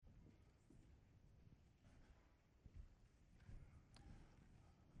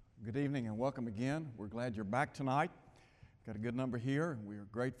Good evening and welcome again. We're glad you're back tonight. Got a good number here, and we are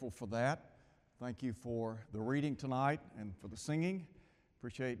grateful for that. Thank you for the reading tonight and for the singing.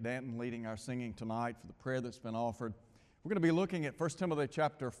 Appreciate Danton leading our singing tonight, for the prayer that's been offered. We're going to be looking at 1 Timothy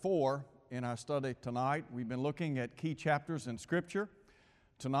chapter 4 in our study tonight. We've been looking at key chapters in Scripture.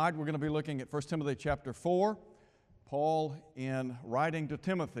 Tonight we're going to be looking at 1 Timothy chapter 4. Paul in writing to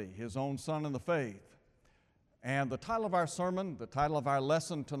Timothy, his own son in the faith. And the title of our sermon, the title of our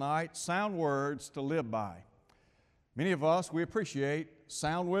lesson tonight, Sound Words to Live By. Many of us, we appreciate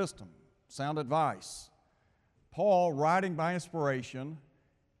sound wisdom, sound advice. Paul, writing by inspiration,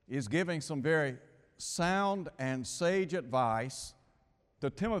 is giving some very sound and sage advice to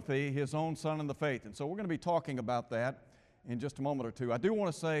Timothy, his own son in the faith. And so we're going to be talking about that in just a moment or two. I do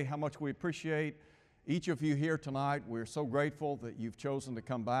want to say how much we appreciate each of you here tonight. We're so grateful that you've chosen to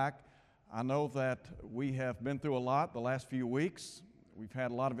come back. I know that we have been through a lot the last few weeks. We've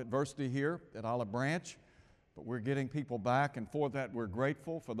had a lot of adversity here at Olive Branch, but we're getting people back, and for that we're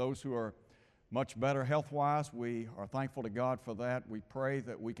grateful. For those who are much better health-wise, we are thankful to God for that. We pray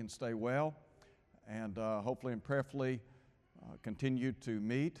that we can stay well and hopefully and prayerfully continue to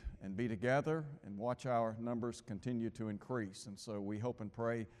meet and be together and watch our numbers continue to increase. And so we hope and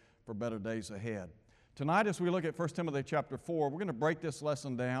pray for better days ahead. Tonight, as we look at 1 Timothy chapter 4, we're going to break this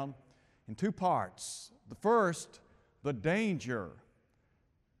lesson down in two parts. The first, the danger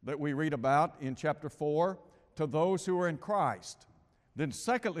that we read about in chapter 4 to those who are in Christ. Then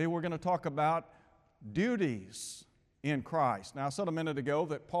secondly, we're going to talk about duties in Christ. Now, I said a minute ago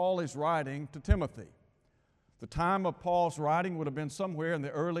that Paul is writing to Timothy. The time of Paul's writing would have been somewhere in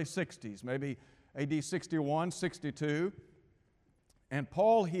the early 60s, maybe AD 61, 62. And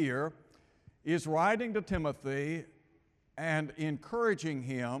Paul here is writing to Timothy and encouraging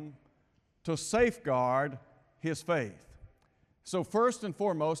him to safeguard his faith. So first and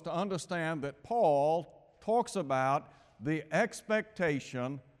foremost, to understand that Paul talks about the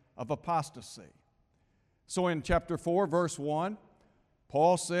expectation of apostasy. So in chapter 4, verse 1,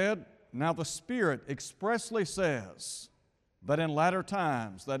 Paul said, "Now the Spirit expressly says that in latter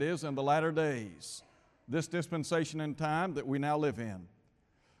times, that is, in the latter days, this dispensation in time that we now live in,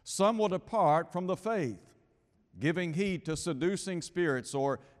 some will depart from the faith, giving heed to seducing spirits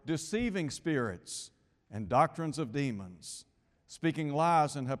or deceiving spirits and doctrines of demons, speaking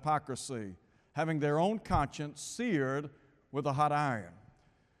lies and hypocrisy, having their own conscience seared with a hot iron."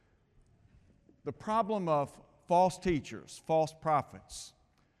 The problem of false teachers, false prophets,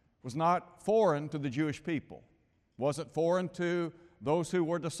 was not foreign to the Jewish people. Wasn't foreign to those who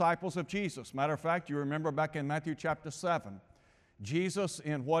were disciples of Jesus. Matter of fact, you remember back in Matthew chapter 7, Jesus,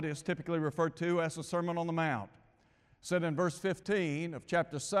 in what is typically referred to as the Sermon on the Mount, said in verse 15 of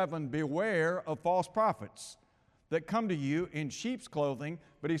chapter 7, "Beware of false prophets that come to you in sheep's clothing,"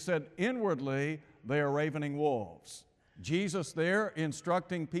 but he said, "inwardly they are ravening wolves." Jesus there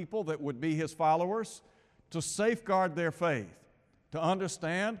instructing people that would be his followers to safeguard their faith, to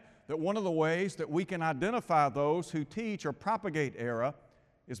understand that one of the ways that we can identify those who teach or propagate error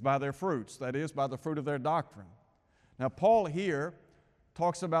is by their fruits, that is, by the fruit of their doctrine. Now, Paul here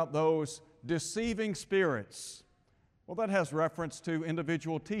talks about those deceiving spirits. Well, that has reference to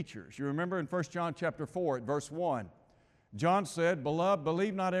individual teachers. You remember in 1 John chapter 4 at verse 1, John said, "Beloved,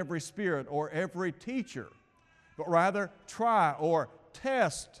 believe not every spirit or every teacher, but rather try or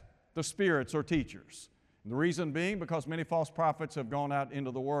test the spirits or teachers." And the reason being because many false prophets have gone out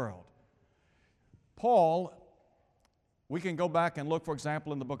into the world. Paul, we can go back and look, for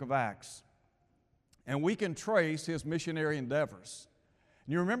example, in the book of Acts, and we can trace his missionary endeavors.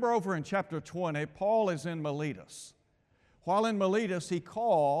 And you remember over in chapter 20, Paul is in Miletus. While in Miletus, he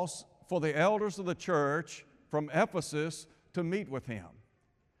calls for the elders of the church from Ephesus to meet with him.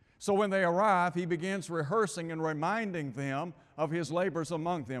 So when they arrive, he begins rehearsing and reminding them of his labors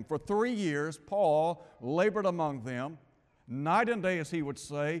among them. For 3 years, Paul labored among them, night and day, as he would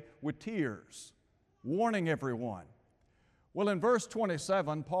say, with tears, warning everyone. Well, in verse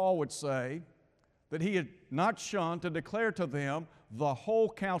 27, Paul would say that he had not shunned to declare to them the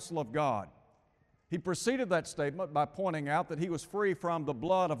whole counsel of God. He preceded that statement by pointing out that he was free from the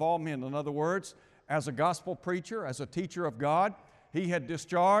blood of all men. In other words, as a gospel preacher, as a teacher of God, he had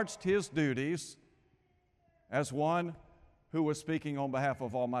discharged his duties as one who was speaking on behalf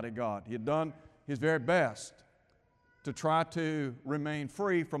of Almighty God. He had done his very best to try to remain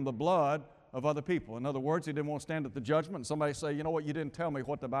free from the blood of other people. In other words, he didn't want to stand at the judgment and somebody say, "You know what, you didn't tell me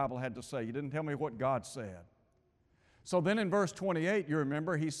what the Bible had to say. You didn't tell me what God said." So then in verse 28, you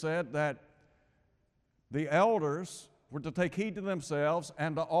remember, he said that the elders were to take heed to themselves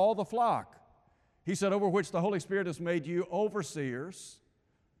and to all the flock. He said, over which the Holy Spirit has made you overseers,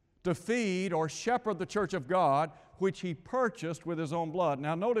 to feed or shepherd the church of God, which he purchased with his own blood.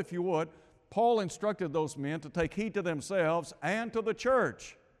 Now note, if you would, Paul instructed those men to take heed to themselves and to the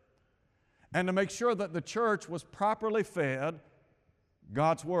church, and to make sure that the church was properly fed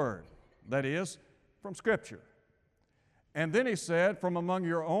God's Word, that is, from Scripture. And then he said, from among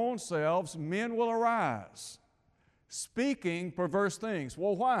your own selves men will arise, speaking perverse things.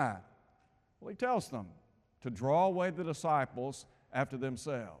 Well, why? Well, he tells them to draw away the disciples after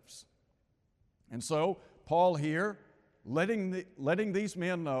themselves. And so, Paul here, letting these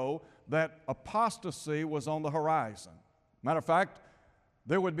men know that apostasy was on the horizon. Matter of fact,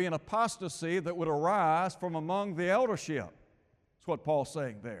 there would be an apostasy that would arise from among the eldership. That's what Paul's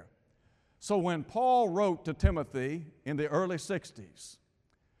saying there. So when Paul wrote to Timothy in the early 60s,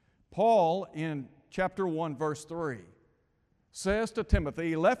 Paul in chapter 1, verse 3, says to Timothy,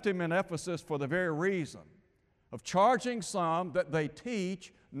 he left him in Ephesus for the very reason of charging some that they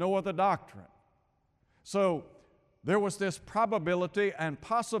teach no other doctrine. So there was this probability and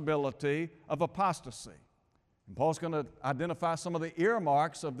possibility of apostasy. And Paul's going to identify some of the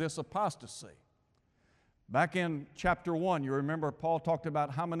earmarks of this apostasy. Back in chapter 1, you remember Paul talked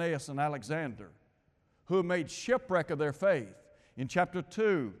about Hymenaeus and Alexander, who made shipwreck of their faith. In chapter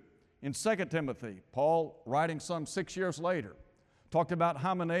 2, in 2 Timothy, Paul, writing some 6 years later, talked about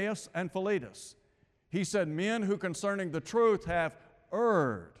Hymenaeus and Philetus. He said, men who concerning the truth have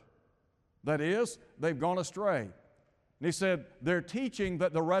erred. That is, they've gone astray. And he said, they're teaching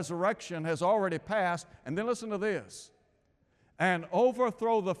that the resurrection has already passed. And then listen to this, and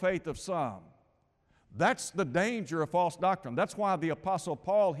overthrow the faith of some. That's the danger of false doctrine. That's why the Apostle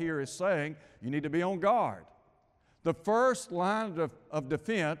Paul here is saying you need to be on guard. The first line of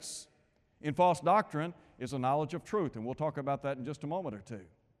defense in false doctrine is a knowledge of truth, and we'll talk about that in just a moment or two.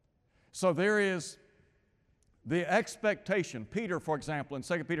 So there is the expectation. Peter, for example, in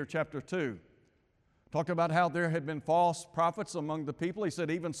 2 Peter chapter 2, talked about how there had been false prophets among the people. He said,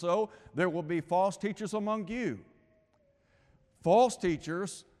 even so, there will be false teachers among you. False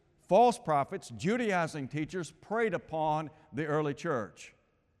teachers, false prophets, Judaizing teachers preyed upon the early church.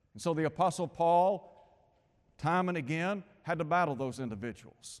 And so the Apostle Paul, time and again, had to battle those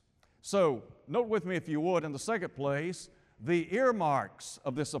individuals. So, note with me, if you would, in the second place, the earmarks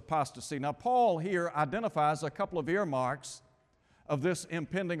of this apostasy. Now, Paul here identifies a couple of earmarks of this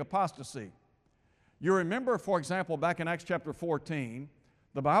impending apostasy. You remember, for example, back in Acts chapter 14,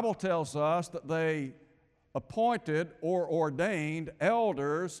 the Bible tells us that they appointed or ordained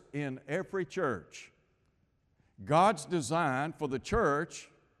elders in every church. God's design for the church,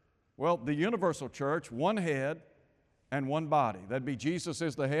 well, the universal church, one head and one body. That'd be Jesus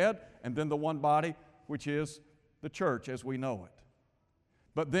is the head, and then the one body, which is the church as we know it.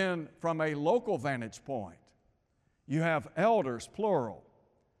 But then from a local vantage point, you have elders, plural,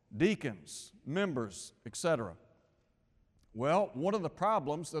 deacons, members, etc. Well, one of the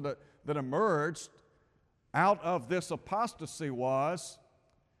problems that emerged out of this apostasy was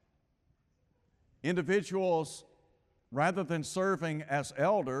individuals, rather than serving as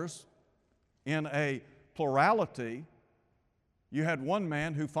elders in a plurality, you had one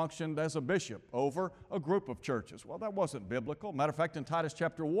man who functioned as a bishop over a group of churches. Well, that wasn't biblical. Matter of fact, in Titus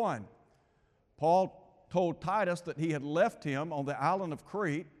chapter 1, Paul told Titus that he had left him on the island of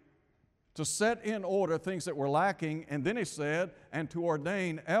Crete to set in order things that were lacking, and then he said, and to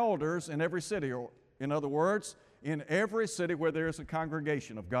ordain elders in every city, or in other words, in every city where there is a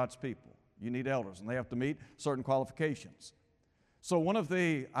congregation of God's people. You need elders, and they have to meet certain qualifications. So one of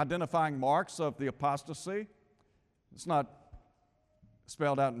the identifying marks of the apostasy, it's not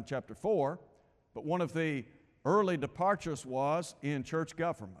spelled out in chapter 4, but one of the early departures was in church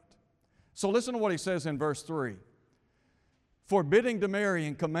government. So listen to what he says in verse 3. Forbidding to marry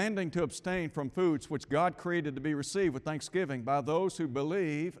and commanding to abstain from foods which God created to be received with thanksgiving by those who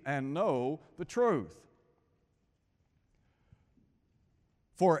believe and know the truth.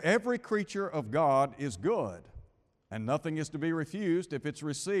 For every creature of God is good, and nothing is to be refused if it's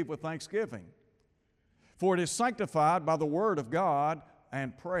received with thanksgiving. For it is sanctified by the word of God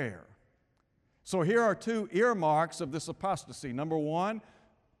and prayer. So here are two earmarks of this apostasy. Number one,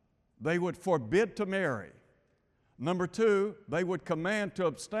 they would forbid to marry. Number two, they would command to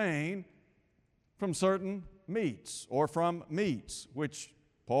abstain from certain meats or from meats, which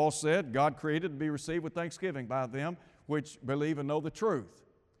Paul said God created to be received with thanksgiving by them which believe and know the truth.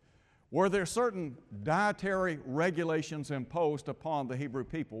 Were there certain dietary regulations imposed upon the Hebrew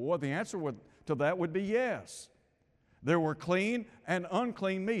people? Well, the answer to that would be yes. There were clean and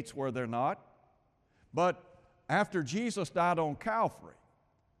unclean meats, were there not? But after Jesus died on Calvary,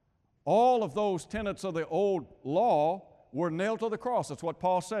 all of those tenets of the old law were nailed to the cross. That's what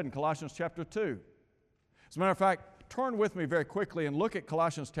Paul said in Colossians chapter 2. As a matter of fact, turn with me very quickly and look at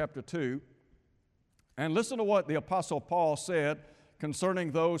Colossians chapter 2 and listen to what the Apostle Paul said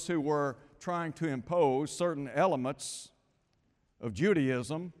concerning those who were trying to impose certain elements of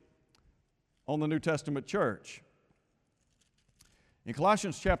Judaism on the New Testament church. In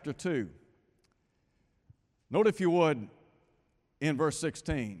Colossians chapter 2, note if you would in verse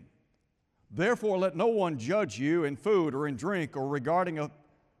 16, "Therefore let no one judge you in food or in drink or regarding a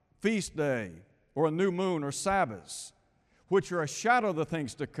feast day or a new moon or Sabbaths, which are a shadow of the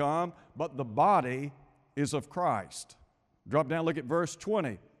things to come, but the body is of Christ." Drop down, look at verse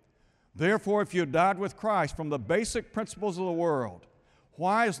 20. "Therefore, if you died with Christ from the basic principles of the world,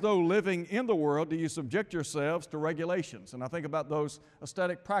 why, as though living in the world, do you subject yourselves to regulations?" And I think about those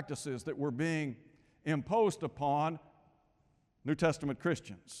ascetic practices that were being imposed upon New Testament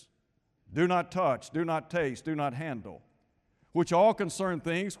Christians. "Do not touch, do not taste, do not handle, which all concern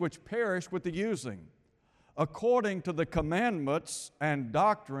things which perish with the using, according to the commandments and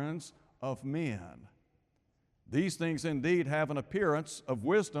doctrines of men. These things indeed have an appearance of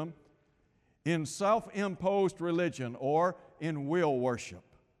wisdom in self-imposed religion or in will worship,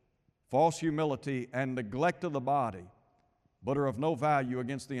 false humility and neglect of the body, but are of no value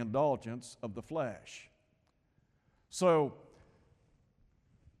against the indulgence of the flesh." So,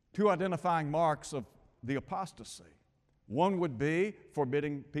 two identifying marks of the apostasy. One would be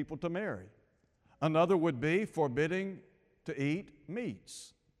forbidding people to marry. Another would be forbidding to eat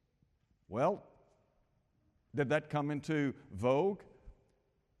meats. Well, did that come into vogue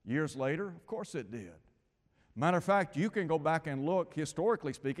years later? Of course it did. Matter of fact, you can go back and look,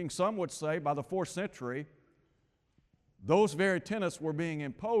 historically speaking, some would say by the 4th century, those very tenets were being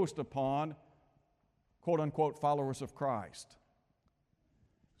imposed upon quote-unquote followers of Christ.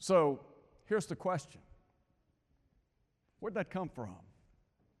 So, here's the question. Where'd that come from?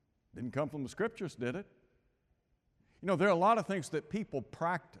 Didn't come from the Scriptures, did it? You know, there are a lot of things that people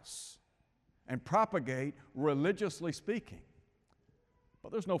practice and propagate religiously speaking,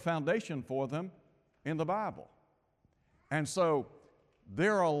 but there's no foundation for them in the Bible. And so,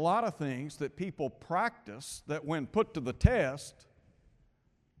 there are a lot of things that people practice that when put to the test,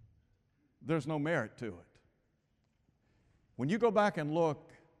 there's no merit to it. When you go back and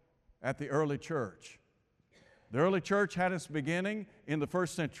look at the early church, the early church had its beginning in the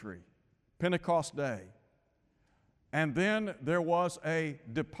 1st century, Pentecost Day. And then there was a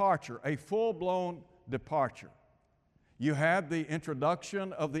departure, a full-blown departure. You had the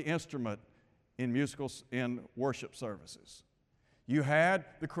introduction of the instrument in worship services. You had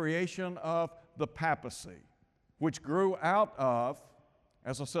the creation of the papacy, which grew out of,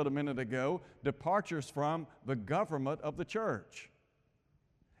 as I said a minute ago, departures from the government of the church.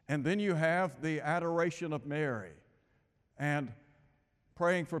 And then you have the adoration of Mary and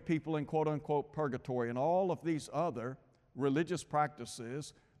praying for people in quote-unquote purgatory and all of these other religious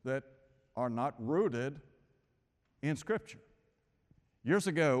practices that are not rooted in Scripture. Years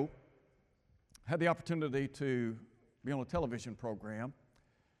ago, I had the opportunity to be on a television program,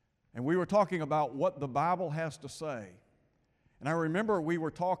 and we were talking about what the Bible has to say. And I remember we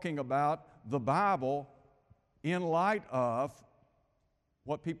were talking about the Bible in light of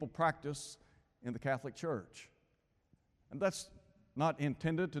what people practice in the Catholic Church. And that's not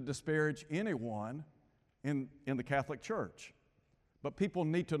intended to disparage anyone in the Catholic Church. But people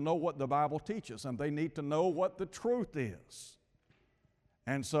need to know what the Bible teaches, and they need to know what the truth is.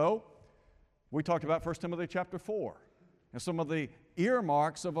 And so, we talked about 1 Timothy chapter 4 and some of the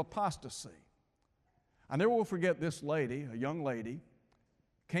earmarks of apostasy. I never will forget this lady, a young lady,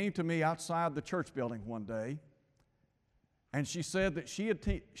 came to me outside the church building one day, and she said that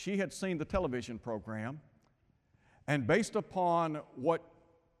she had seen the television program, and based upon what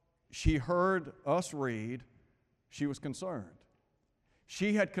she heard us read, she was concerned.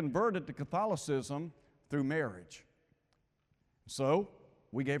 She had converted to Catholicism through marriage. So,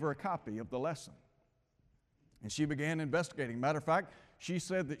 we gave her a copy of the lesson. And she began investigating. Matter of fact, she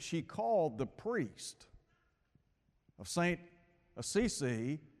said that she called the priest of St.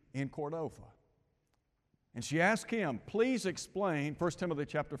 Assisi in Cordova. And she asked him, please explain 1 Timothy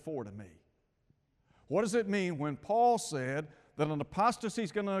chapter 4 to me. What does it mean when Paul said that an apostasy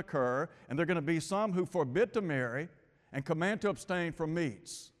is going to occur and there are going to be some who forbid to marry and command to abstain from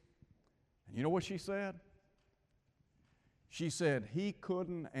meats? And you know what she said? She said, he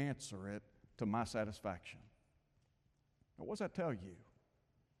couldn't answer it to my satisfaction. Now, what does that tell you?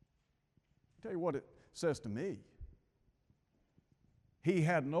 I'll tell you what it says to me. He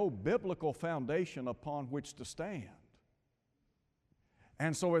had no biblical foundation upon which to stand.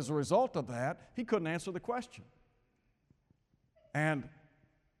 And so as a result of that, he couldn't answer the question. And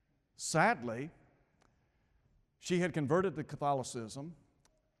sadly, she had converted to Catholicism,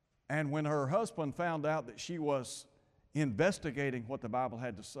 and when her husband found out that she was investigating what the Bible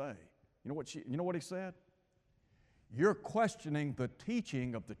had to say, you know what he said? You're questioning the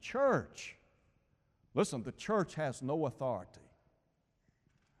teaching of the church. Listen, the church has no authority.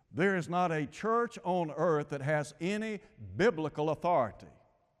 There is not a church on earth that has any biblical authority.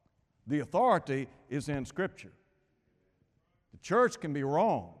 The authority is in Scripture. The church can be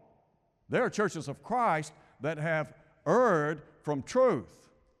wrong. There are churches of Christ that have erred from truth.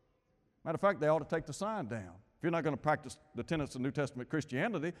 Matter of fact, they ought to take the sign down. If you're not going to practice the tenets of New Testament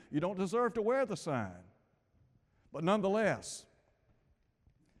Christianity, you don't deserve to wear the sign. But nonetheless,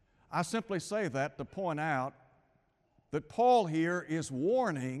 I simply say that to point out that Paul here is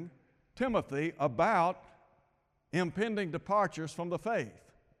warning Timothy about impending departures from the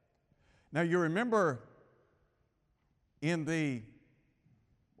faith. Now, you remember in the,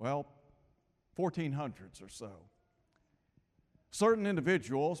 1400s or so, certain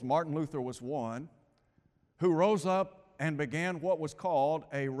individuals, Martin Luther was one, who rose up and began what was called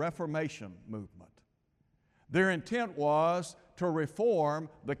a Reformation movement. Their intent was to reform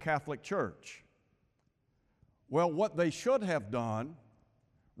the Catholic Church. Well, what they should have done,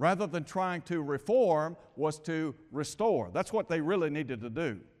 rather than trying to reform, was to restore. That's what they really needed to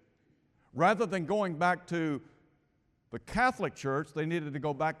do. Rather than going back to the Catholic Church, they needed to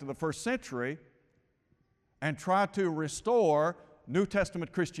go back to the first century and try to restore New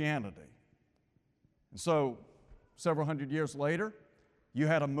Testament Christianity. And so, several hundred years later, you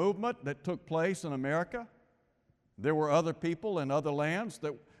had a movement that took place in America. There were other people in other lands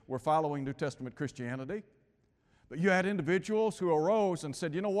that were following New Testament Christianity. But you had individuals who arose and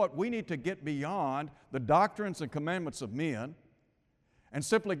said, you know what, we need to get beyond the doctrines and commandments of men and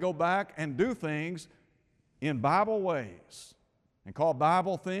simply go back and do things in Bible ways and call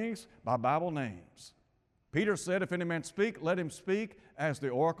Bible things by Bible names. Peter said, if any man speak, let him speak as the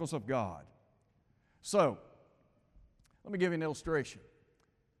oracles of God. So, let me give you an illustration.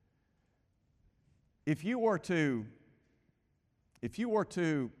 If you were to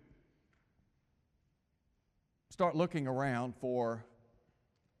start looking around for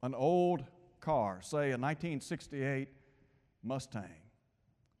an old car, say a 1968 Mustang,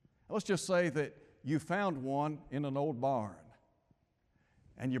 let's just say that you found one in an old barn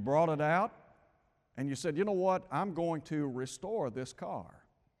and you brought it out and you said, you know what, I'm going to restore this car.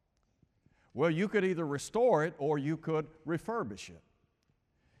 Well, you could either restore it or you could refurbish it.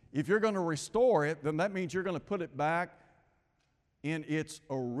 If you're going to restore it, then that means you're going to put it back in its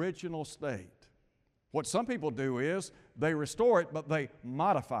original state. What some people do is they restore it, but they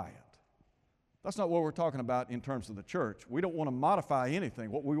modify it. That's not what we're talking about in terms of the church. We don't want to modify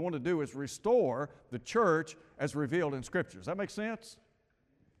anything. What we want to do is restore the church as revealed in Scripture. Does that make sense?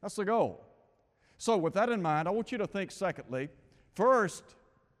 That's the goal. So with that in mind, I want you to think secondly, first,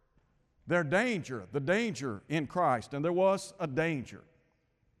 the danger in Christ, and there was a danger.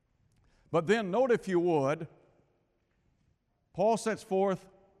 But then note, if you would, Paul sets forth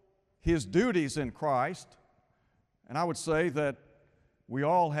his duties in Christ, and I would say that we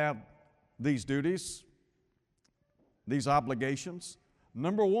all have these duties, these obligations.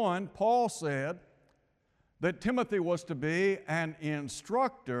 Number one, Paul said that Timothy was to be an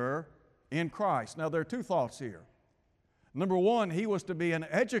instructor in Christ. Now, there are two thoughts here. Number one, he was to be an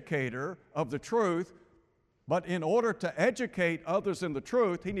educator of the truth, but in order to educate others in the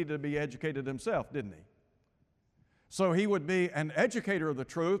truth, he needed to be educated himself, didn't he? So he would be an educator of the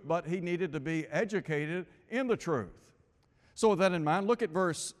truth, but he needed to be educated in the truth. So with that in mind, look at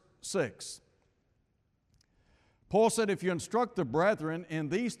verse 6. Paul said, if you instruct the brethren in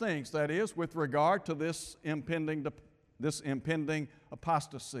these things, that is, with regard to this impending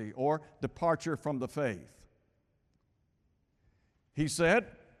apostasy or departure from the faith. He said,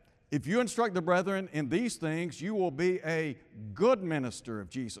 if you instruct the brethren in these things, you will be a good minister of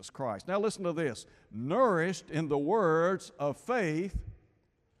Jesus Christ. Now listen to this. Nourished in the words of faith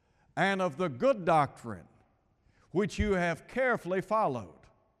and of the good doctrine, which you have carefully followed.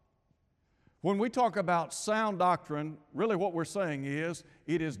 When we talk about sound doctrine, really what we're saying is,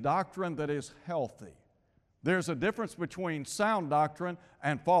 it is doctrine that is healthy. There's a difference between sound doctrine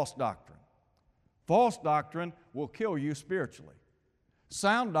and false doctrine. False doctrine will kill you spiritually.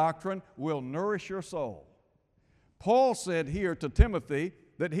 Sound doctrine will nourish your soul. Paul said here to Timothy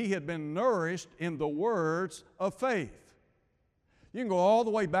that he had been nourished in the words of faith. You can go all the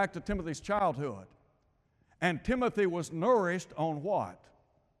way back to Timothy's childhood. And Timothy was nourished on what?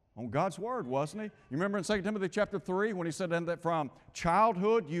 On God's Word, wasn't he? You remember in 2 Timothy chapter 3 when he said, and that from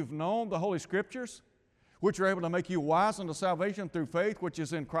childhood you've known the Holy Scriptures, which are able to make you wise unto salvation through faith which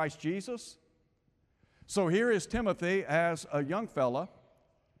is in Christ Jesus. So here is Timothy as a young fella.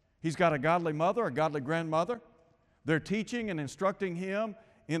 He's got a godly mother, a godly grandmother. They're teaching and instructing him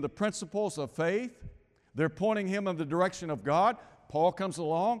in the principles of faith. They're pointing him in the direction of God. Paul comes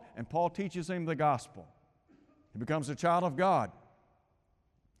along and Paul teaches him the gospel. He becomes a child of God.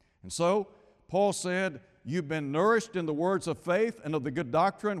 And so Paul said, you've been nourished in the words of faith and of the good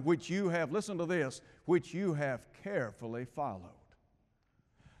doctrine which you have, listen to this, which you have carefully followed.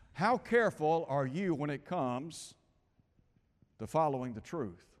 How careful are you when it comes to following the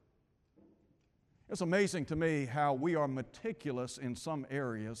truth? It's amazing to me how we are meticulous in some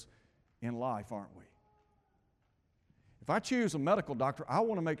areas in life, aren't we? If I choose a medical doctor, I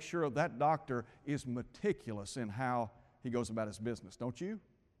want to make sure that doctor is meticulous in how he goes about his business, don't you?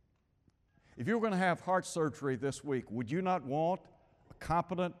 If you were going to have heart surgery this week, would you not want a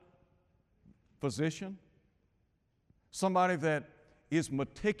competent physician? Somebody that is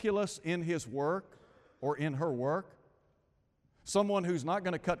meticulous in his work or in her work? Someone who's not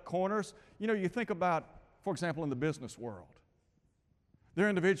going to cut corners? You know, you think about, for example, in the business world. There are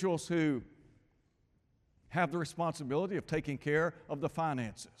individuals who have the responsibility of taking care of the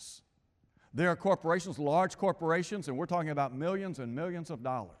finances. There are corporations, large corporations, and we're talking about millions and millions of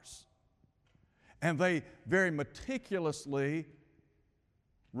dollars. And they very meticulously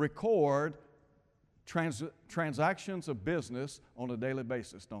record transactions of business on a daily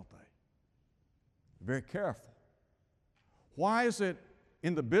basis, don't they? Very careful. Why is it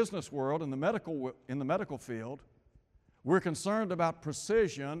in the business world, in the medical field, we're concerned about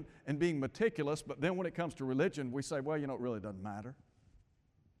precision and being meticulous, but then when it comes to religion, we say, well, you know, it really doesn't matter.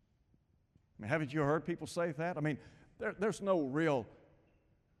 I mean, haven't you heard people say that? I mean, there's no real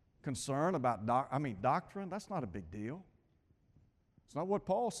concern about doctrine. That's not a big deal. It's not what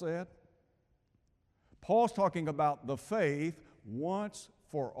Paul said. Paul's talking about the faith once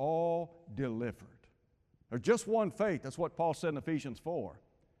for all delivered. There's just one faith. That's what Paul said in Ephesians 4.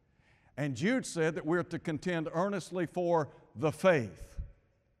 And Jude said that we're to contend earnestly for the faith.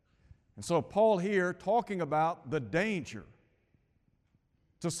 And so Paul here talking about the danger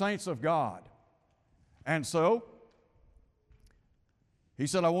to saints of God. And so he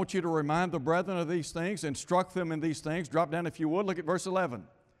said, I want you to remind the brethren of these things, instruct them in these things. Drop down if you would. Look at verse 11.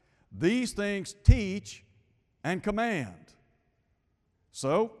 These things teach and command.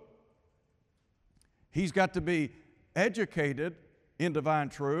 So, he's got to be educated in divine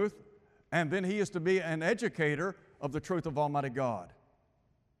truth, and then he is to be an educator of the truth of Almighty God.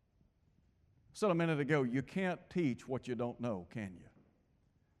 I said a minute ago, you can't teach what you don't know, can you?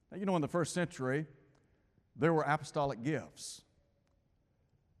 Now, you know, in the first century, there were apostolic gifts.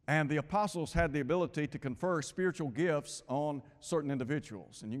 And the apostles had the ability to confer spiritual gifts on certain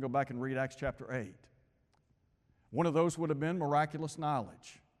individuals. And you can go back and read Acts chapter 8. One of those would have been miraculous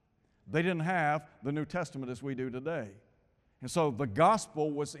knowledge. They didn't have the New Testament as we do today. And so the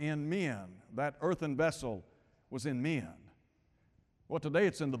gospel was in men. That earthen vessel was in men. Well, today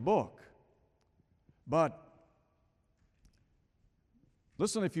it's in the book. But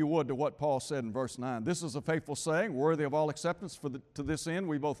listen, if you would, to what Paul said in verse 9. This is a faithful saying, worthy of all acceptance. To this end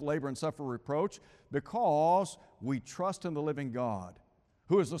we both labor and suffer reproach, because we trust in the living God,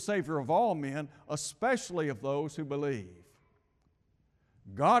 who is the Savior of all men, especially of those who believe.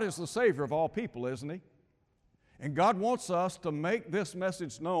 God is the Savior of all people, isn't He? And God wants us to make this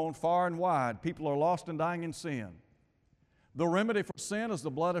message known far and wide. People are lost and dying in sin. The remedy for sin is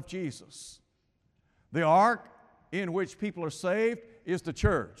the blood of Jesus. The ark in which people are saved is the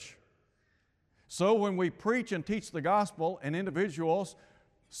church. So when we preach and teach the gospel and individuals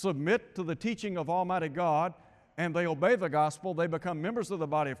submit to the teaching of Almighty God and they obey the gospel, they become members of the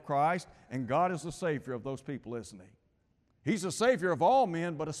body of Christ, and God is the Savior of those people, isn't He? He's the Savior of all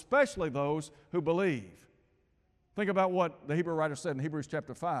men, but especially those who believe. Think about what the Hebrew writer said in Hebrews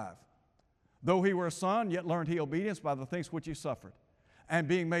chapter 5. Though He were a son, yet learned He obedience by the things which He suffered. And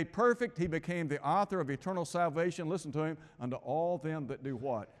being made perfect, He became the author of eternal salvation, listen to Him, unto all them that do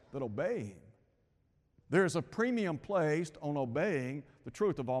what? That obey Him. There is a premium placed on obeying the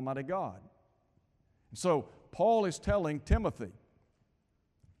truth of Almighty God. So Paul is telling Timothy,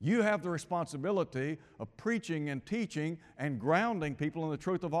 you have the responsibility of preaching and teaching and grounding people in the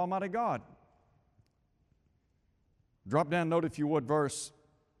truth of Almighty God. Drop down, note if you would,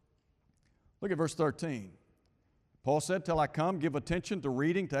 look at verse 13. Paul said, till I come, give attention to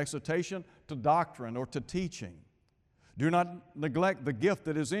reading, to exhortation, to doctrine, or to teaching. Do not neglect the gift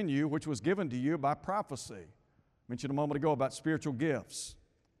that is in you, which was given to you by prophecy. I mentioned a moment ago about spiritual gifts.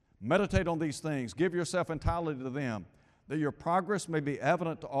 Meditate on these things. Give yourself entirely to them, that your progress may be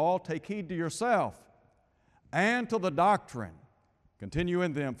evident to all. Take heed to yourself and to the doctrine. Continue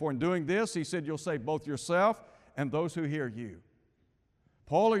in them, for in doing this, he said, you'll save both yourself and those who hear you.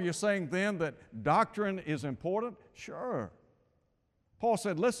 Paul, are you saying then that doctrine is important? Sure. Paul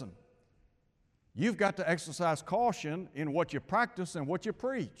said, listen, you've got to exercise caution in what you practice and what you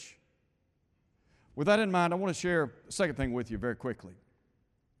preach. With that in mind, I want to share a second thing with you very quickly.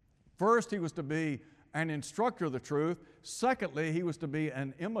 First, he was to be an instructor of the truth. Secondly, he was to be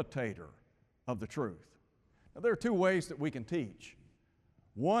an imitator of the truth. Now, there are two ways that we can teach.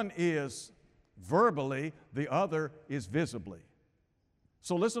 One is verbally, the other is visibly.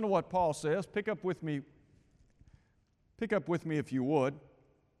 So listen to what Paul says. Pick up with me if you would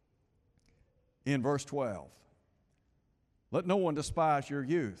in verse 12. Let no one despise your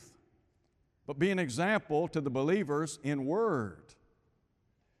youth, but be an example to the believers in word,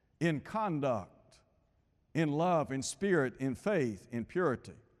 in conduct, in love, in spirit, in faith, in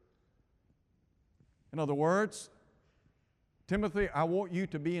purity. In other words, Timothy, I want you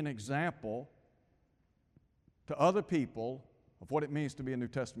to be an example to other people of what it means to be a New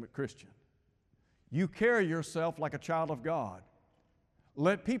Testament Christian. You carry yourself like a child of God.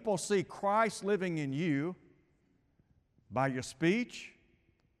 Let people see Christ living in you by your speech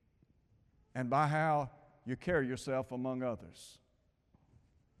and by how you carry yourself among others.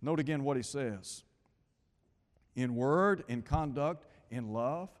 Note again what he says. In word, in conduct, in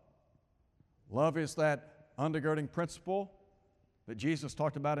love. Love is that undergirding principle that Jesus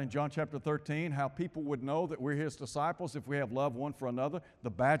talked about in John chapter 13, how people would know that we're His disciples if we have love one for another, the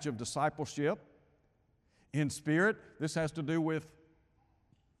badge of discipleship. In spirit, this has to do with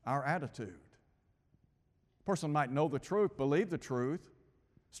our attitude. A person might know the truth, believe the truth,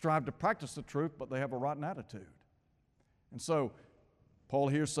 strive to practice the truth, but they have a rotten attitude. And so, Paul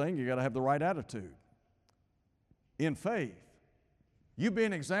here is saying you got to have the right attitude. In faith, you be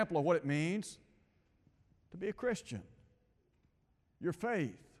an example of what it means to be a Christian. Your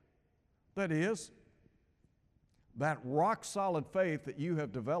faith, that is, that rock-solid faith that you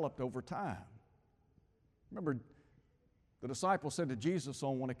have developed over time. Remember, the disciples said to Jesus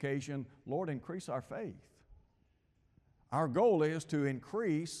on one occasion, Lord, increase our faith. Our goal is to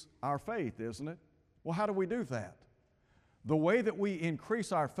increase our faith, isn't it? Well, how do we do that? The way that we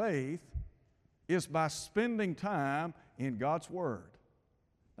increase our faith is by spending time in God's Word.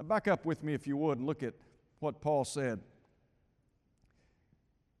 Now back up with me if you would and look at what Paul said.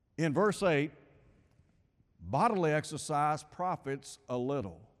 In verse 8, bodily exercise profits a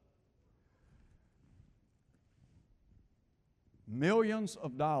little. Millions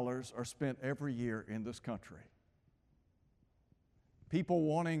of dollars are spent every year in this country. People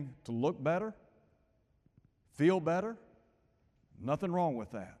wanting to look better, feel better, nothing wrong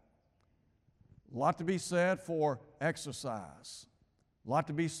with that. A lot to be said for exercise. A lot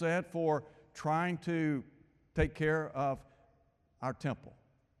to be said for trying to take care of our temple.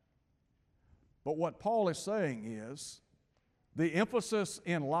 But what Paul is saying is, the emphasis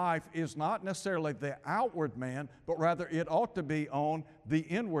in life is not necessarily the outward man, but rather it ought to be on the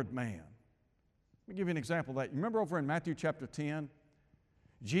inward man. Let me give you an example of that. You remember over in Matthew chapter 10,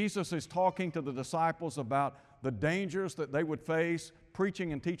 Jesus is talking to the disciples about the dangers that they would face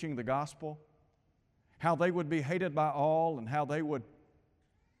preaching and teaching the gospel, how they would be hated by all and how they would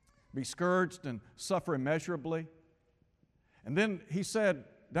be scourged and suffer immeasurably. And then he said,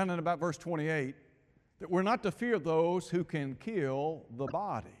 down in about verse 28, that we're not to fear those who can kill the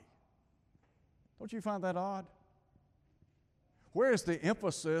body. Don't you find that odd? Where is the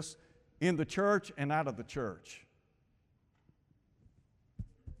emphasis in the church and out of the church?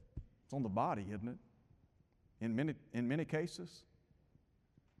 It's on the body, isn't it? In many cases.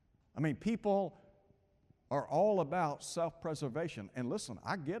 I mean, people are all about self-preservation. And listen,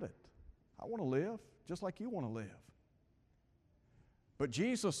 I get it. I want to live just like you want to live. But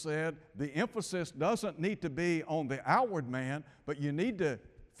Jesus said the emphasis doesn't need to be on the outward man, but you need to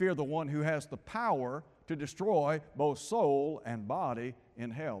fear the one who has the power to destroy both soul and body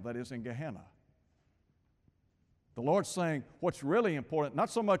in hell, that is in Gehenna. The Lord's saying what's really important, not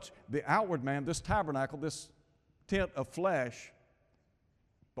so much the outward man, this tabernacle, this tent of flesh,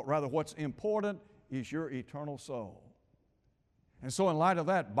 but rather what's important is your eternal soul. And so in light of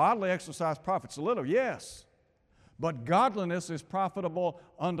that, bodily exercise profits a little, yes. But godliness is profitable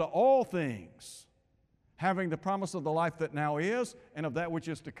unto all things, having the promise of the life that now is and of that which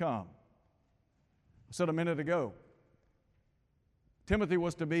is to come. I said a minute ago, Timothy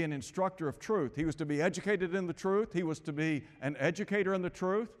was to be an instructor of truth. He was to be educated in the truth. He was to be an educator in the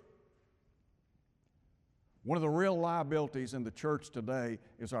truth. One of the real liabilities in the church today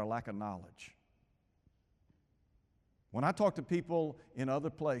is our lack of knowledge. When I talk to people in other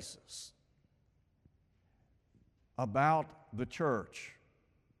places, about the church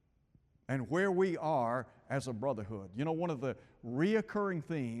and where we are as a brotherhood. You know, one of the reoccurring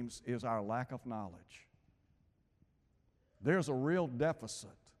themes is our lack of knowledge. There's a real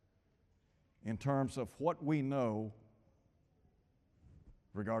deficit in terms of what we know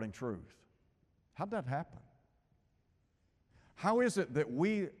regarding truth. How'd that happen? How is it that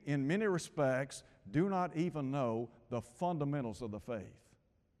we, in many respects, do not even know the fundamentals of the faith?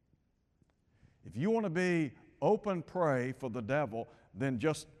 If you want to be open prey for the devil, then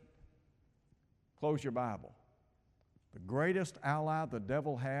just close your Bible. The greatest ally the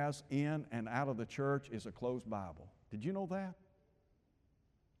devil has in and out of the church is a closed Bible. Did you know that?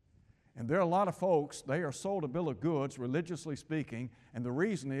 And there are a lot of folks, they are sold a bill of goods, religiously speaking, and the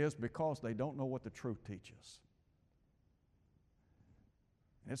reason is because they don't know what the truth teaches.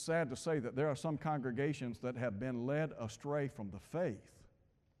 And it's sad to say that there are some congregations that have been led astray from the faith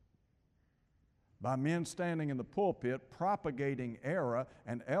by men standing in the pulpit propagating error,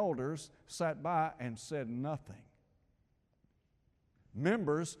 and elders sat by and said nothing.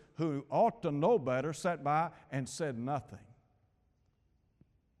 Members who ought to know better sat by and said nothing.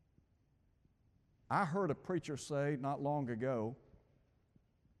 I heard a preacher say not long ago,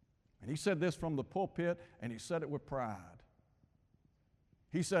 and he said this from the pulpit, and he said it with pride.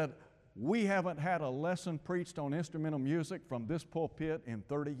 He said, "We haven't had a lesson preached on instrumental music from this pulpit in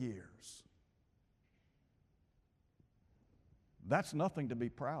 30 years. That's nothing to be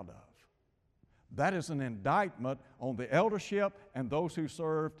proud of. That is an indictment on the eldership and those who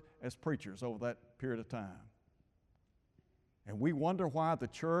served as preachers over that period of time. And we wonder why the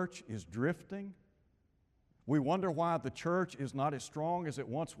church is drifting. We wonder why the church is not as strong as it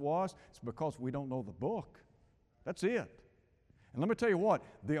once was. It's because we don't know the book. That's it. And let me tell you what,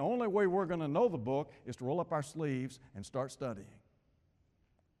 the only way we're going to know the book is to roll up our sleeves and start studying.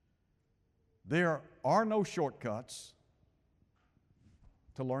 There are no shortcuts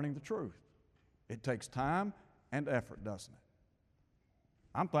to learning the truth. It takes time and effort, doesn't it?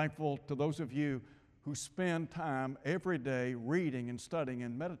 I'm thankful to those of you who spend time every day reading and studying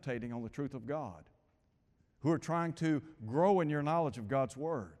and meditating on the truth of God, who are trying to grow in your knowledge of God's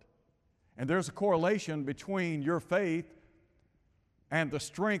Word. And there's a correlation between your faith and the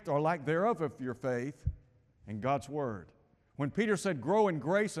strength or lack thereof of your faith and God's Word. When Peter said, grow in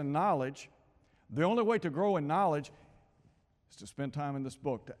grace and knowledge, the only way to grow in knowledge is to spend time in this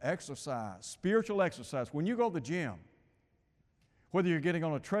book, to exercise, spiritual exercise. When you go to the gym, whether you're getting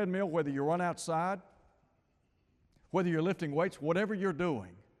on a treadmill, whether you run outside, whether you're lifting weights, whatever you're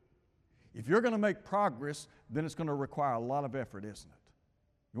doing, if you're going to make progress, then it's going to require a lot of effort, isn't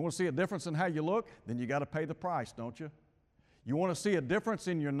it? You want to see a difference in how you look? Then you got to pay the price, don't you? You want to see a difference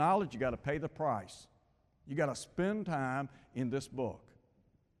in your knowledge? You got to pay the price. You got to spend time in this book.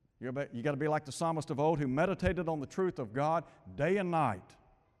 You got to be like the psalmist of old who meditated on the truth of God day and night.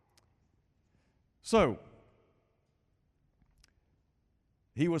 So,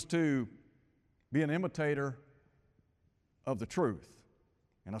 he was to be an imitator of the truth.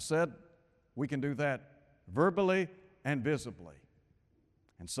 And I said we can do that verbally and visibly.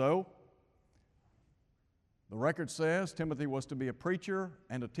 And so, the record says Timothy was to be a preacher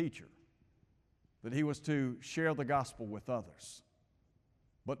and a teacher, that he was to share the gospel with others.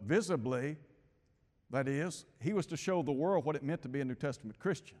 But visibly, that is, he was to show the world what it meant to be a New Testament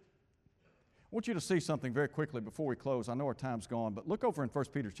Christian. I want you to see something very quickly before we close. I know our time's gone, but look over in 1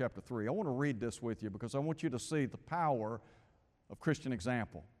 Peter chapter 3. I want to read this with you because I want you to see the power of Christian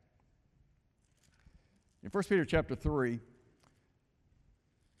example. In 1 Peter chapter 3,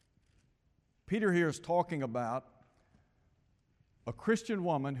 Peter here is talking about a Christian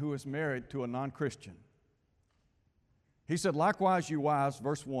woman who is married to a non-Christian. He said, likewise, you wives,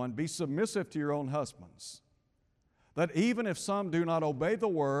 verse 1, be submissive to your own husbands, that even if some do not obey the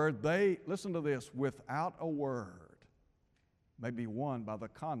word, they, listen to this, without a word may be won by the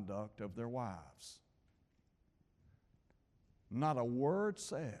conduct of their wives. Not a word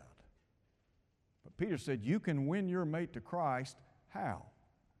said. But Peter said, you can win your mate to Christ. How?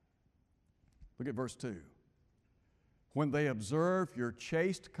 Look at verse 2. When they observe your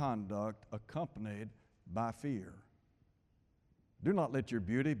chaste conduct accompanied by fear. Do not let your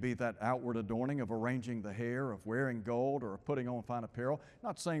beauty be that outward adorning of arranging the hair, of wearing gold, or of putting on fine apparel.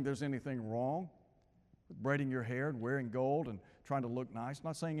 Not saying there's anything wrong with braiding your hair and wearing gold and trying to look nice.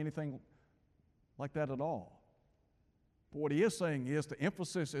 Not saying anything like that at all. But what he is saying is the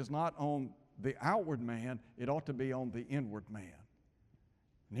emphasis is not on the outward man, it ought to be on the inward man.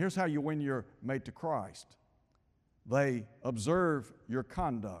 And here's how you win your mate to Christ. They observe your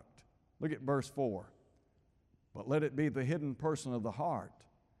conduct. Look at verse 4. But let it be the hidden person of the heart,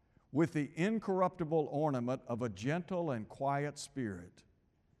 with the incorruptible ornament of a gentle and quiet spirit,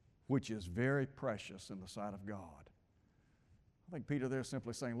 which is very precious in the sight of God. I think Peter there is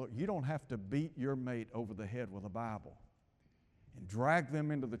simply saying, look, you don't have to beat your mate over the head with a Bible and drag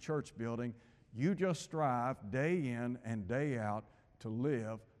them into the church building. You just strive day in and day out to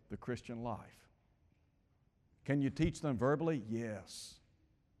live the Christian life. Can you teach them verbally? Yes.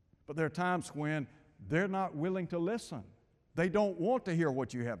 But there are times when they're not willing to listen. They don't want to hear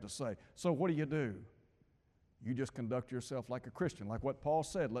what you have to say. So what do? You just conduct yourself like a Christian, like what Paul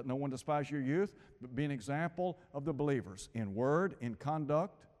said, let no one despise your youth, but be an example of the believers in word, in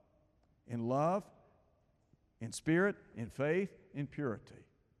conduct, in love, in spirit, in faith, in purity.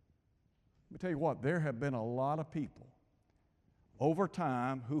 Let me tell you what, there have been a lot of people over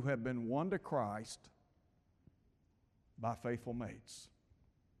time who have been won to Christ by faithful mates.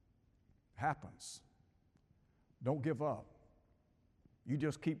 Happens. Don't give up. You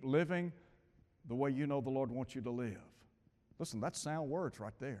just keep living the way you know the Lord wants you to live. Listen, that's sound words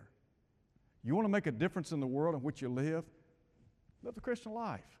right there. You want to make a difference in the world in which you live? Live the Christian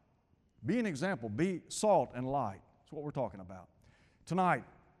life. Be an example. Be salt and light. That's what we're talking about. Tonight,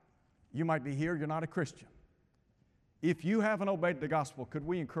 you might be here, you're not a Christian. If you haven't obeyed the gospel, could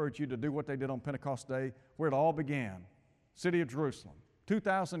we encourage you to do what they did on Pentecost Day, where it all began? City of Jerusalem,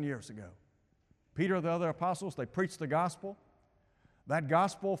 2,000 years ago. Peter and the other apostles, they preached the gospel. That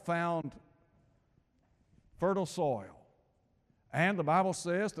gospel found fertile soil. And the Bible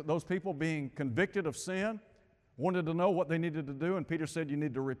says that those people being convicted of sin wanted to know what they needed to do, and Peter said you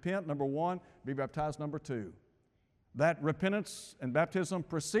need to repent, number one, be baptized, number two. That repentance and baptism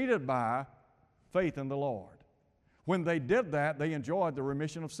preceded by faith in the Lord. When they did that, they enjoyed the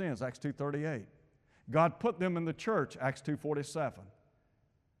remission of sins, Acts 2:38. God put them in the church, Acts 2:47.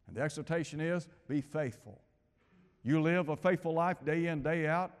 And the exhortation is, be faithful. You live a faithful life day in, day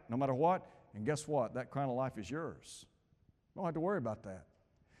out, no matter what, and guess what? That kind of life is yours. You don't have to worry about that.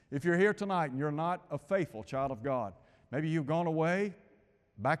 If you're here tonight and you're not a faithful child of God, maybe you've gone away,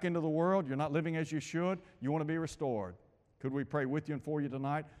 back into the world, you're not living as you should, you want to be restored. Could we pray with you and for you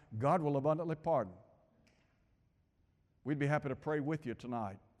tonight? God will abundantly pardon. We'd be happy to pray with you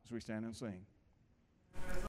tonight as we stand and sing.